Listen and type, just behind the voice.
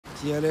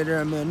接来这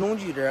儿们农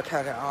具这儿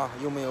看看啊，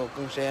有没有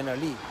更适应的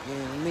梨，因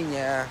为每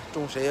年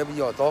种时也比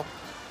较早，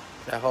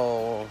然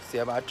后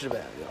先把置办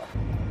掉。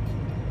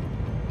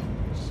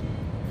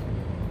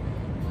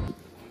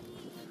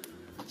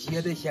接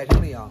在县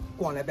城里啊，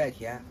逛了半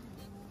天，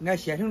俺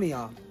县城里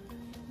啊，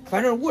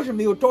反正我是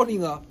没有找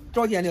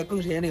见那个更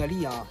适应那个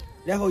梨啊。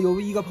然后有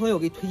一个朋友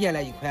给推荐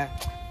了一款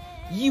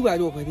1万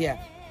多块钱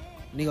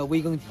那个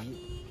微耕机，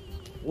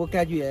我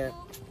感觉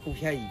不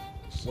便宜，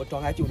我找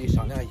俺舅弟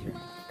商量一下。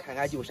看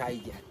看舅啥意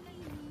见。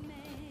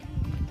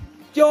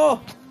舅，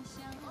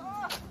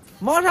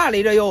忙啥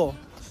来着又？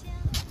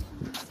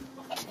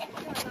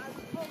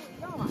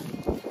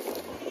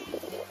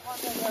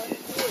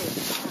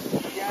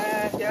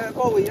先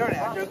搞微样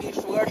了，这给你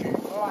说个事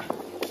儿。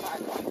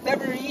咱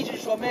不是一直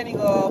说买那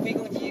个微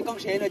耕机更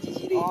深的机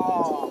器的？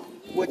哦。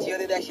我接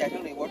的在县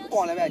城里，我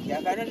逛了半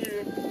天，反正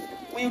是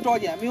没有找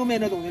见，没有买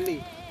那东西的。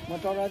我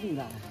找地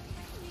方。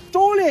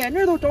找了，哪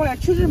儿都找了，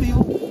确实没有。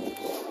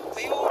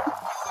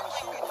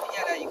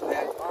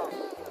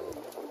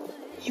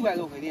1万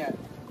多块钱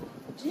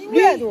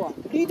，1万多，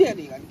铝电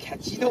那个，你看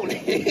激动嘞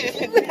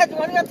！1万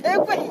多，那个太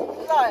贵，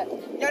知道嘞？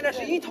人家这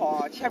是一套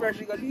啊，前边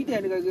是一个铝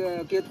电，这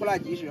个跟拖拉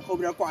机似，后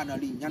边挂着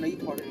梨，人家这一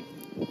套是。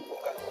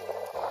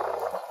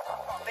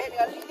买这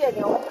个铝电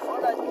的，我跟你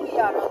说这有的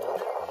呀，这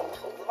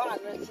投资吧，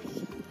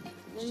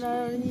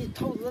那你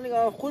投资那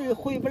个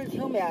回本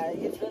挺慢，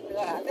也挺那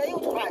个啥，咱有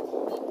拖拉机，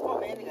我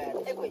买那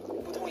个太贵，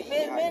不同意。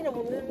买那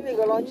不那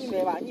个了，你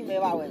买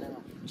吧为那个，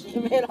你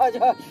买了就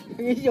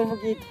不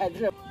给太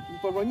值。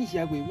不说你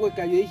嫌贵，我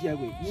感觉也嫌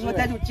贵。你说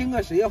咱就整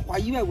个事业花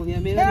1万块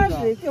钱买了那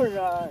个，就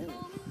是。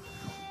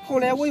后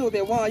来我又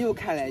在网上又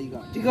看了一个，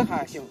这个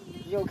还行。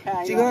又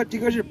看这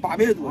个是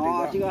800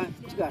多，这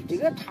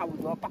个差不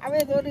多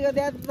800多，这个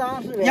咱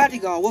当时。人家这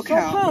个我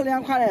看啊，少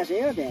2块钱谁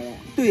要得嘞？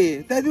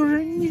对，咱就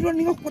是你说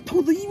那个我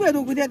投资1万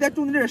多块钱，咱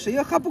种的这谁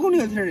也还不够那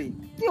个钱嘞。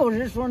就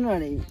是说那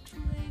里，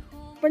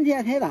本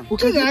田太大。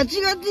这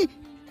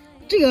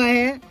个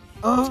哎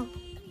啊。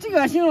这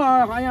个行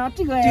了，好像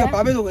这个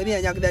800多块钱，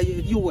人家给咱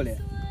邮过来。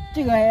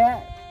这个哎，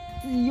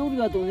自己有这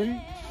个东西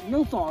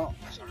能造，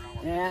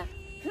哎，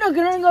那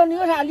跟那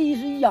个啥梨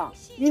是一样。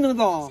你能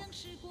造？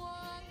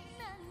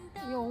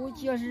哟，我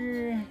记得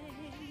是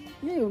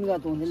没有那个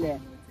东西嘞。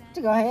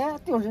这个哎，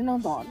就是能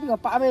造。这个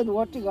800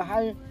多，这个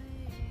还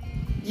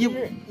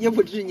也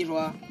不值，你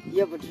说？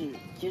也不值。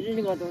其实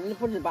这个东西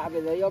不值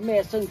800多，要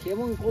卖生铁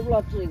门，够不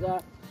了值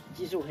个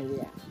几十块钱。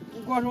你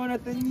光说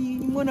这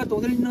你我这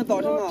东西能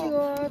造成啊？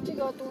这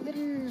个东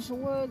西是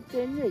我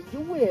在那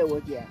1万，我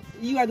姐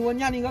1万多，人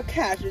家那个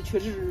看是确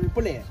实是不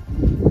赖，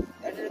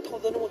但是投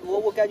资那么多，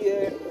我感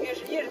觉也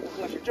是不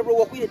合适。这不是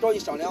我回去找你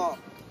商量啊。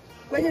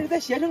关键是在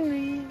县城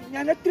里，人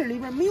家这地儿里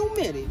边没有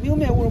卖的，没有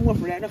卖我说没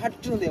法儿，这还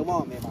只能在网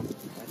上买吧。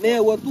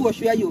买我左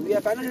选右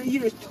选，反正是一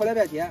直挑了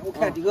半天。我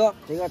看这个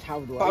差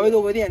不多800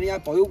多块钱，人家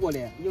包邮过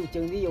来，又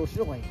经济又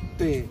实惠。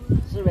对，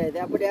实惠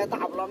咱不得大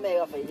不了卖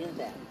个废品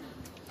噻。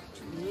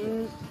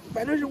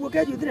反正是我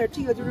感觉在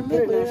这个就是买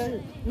回来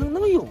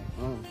能用，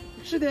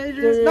实在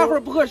是哪会儿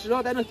不合适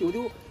了，咱能修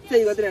修。再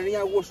一个在人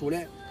家给我说了，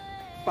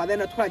把咱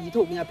那拖拉机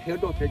头给人家拍个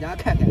照片，让人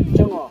家看看，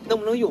能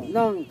不能用？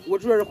能。我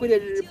主要是回来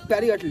是办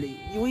这个事的，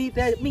因为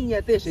咱明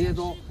年再时间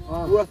早，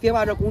我先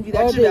把这工具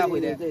咱置办回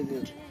来。对。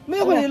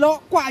买回来了，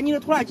挂你的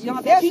拖拉机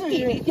上，咱去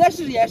地里再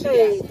试验。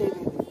对，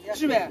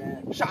是呗？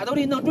啥道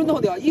理能准头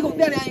的？以后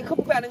咱俩可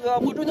不办那个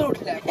没准头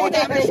吃了，光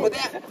咱们说咱，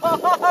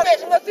卖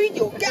什么嘴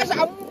酒，干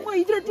啥没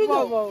一点准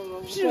头，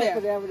是呗？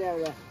不得，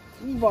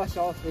你别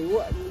小碎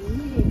我，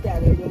你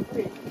办的就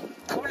对。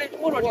可不是，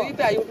我说这一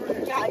办有准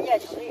是。家年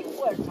轻人，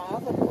我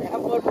上次办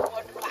我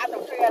拉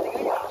到这样这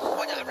个样。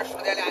我家不是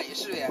说咱俩一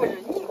时呗？不是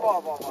你不，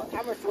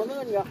他们说那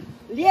个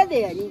连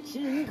带你，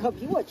其实你可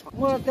比我强。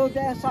我都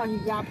咱上去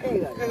给俺拍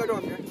个照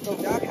片，都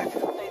给俺看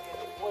看。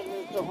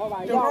我正好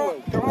把正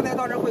好咱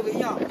到这会个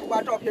羊，我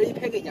把照片一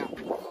拍给人家，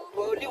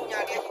我留人家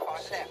联系方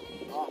式来，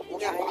我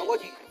给人家发过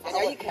去，人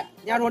家一看，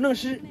人家说能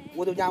使，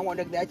我都讲往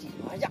这给咱寄。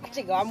哎呀，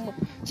这个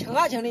轻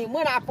的，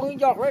没那崩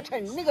脚花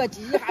抻，那个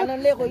机器还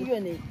能来回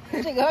运的，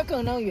这个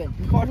更能运。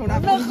好处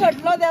能合适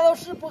了咱都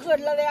使，不合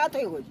适了咱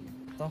退回去。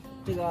走，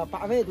这个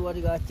800多，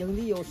这个经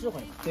济又实惠。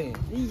对，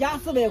一家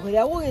400块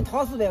钱，我给你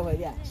掏400块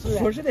钱。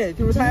说实在，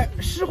就是咱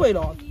实惠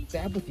了，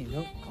咱不心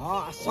疼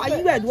啊。花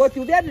1万多，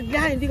就咱这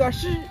连这个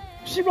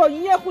使不了1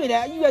年回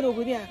来1万多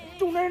块钱，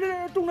种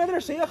点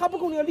谁还不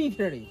够那个梨皮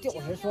的。就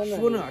是说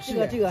呢，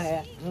这个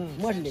还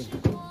没事的。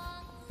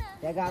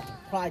咱给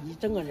拖拉机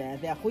整个人，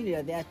咱回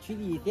来咱取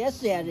地，咱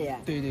试验。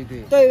对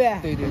呗。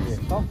对。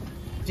走，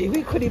这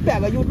回可得办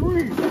个有主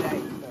日子，咱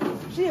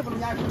谁也不能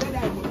家去，咱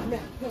俩一起来。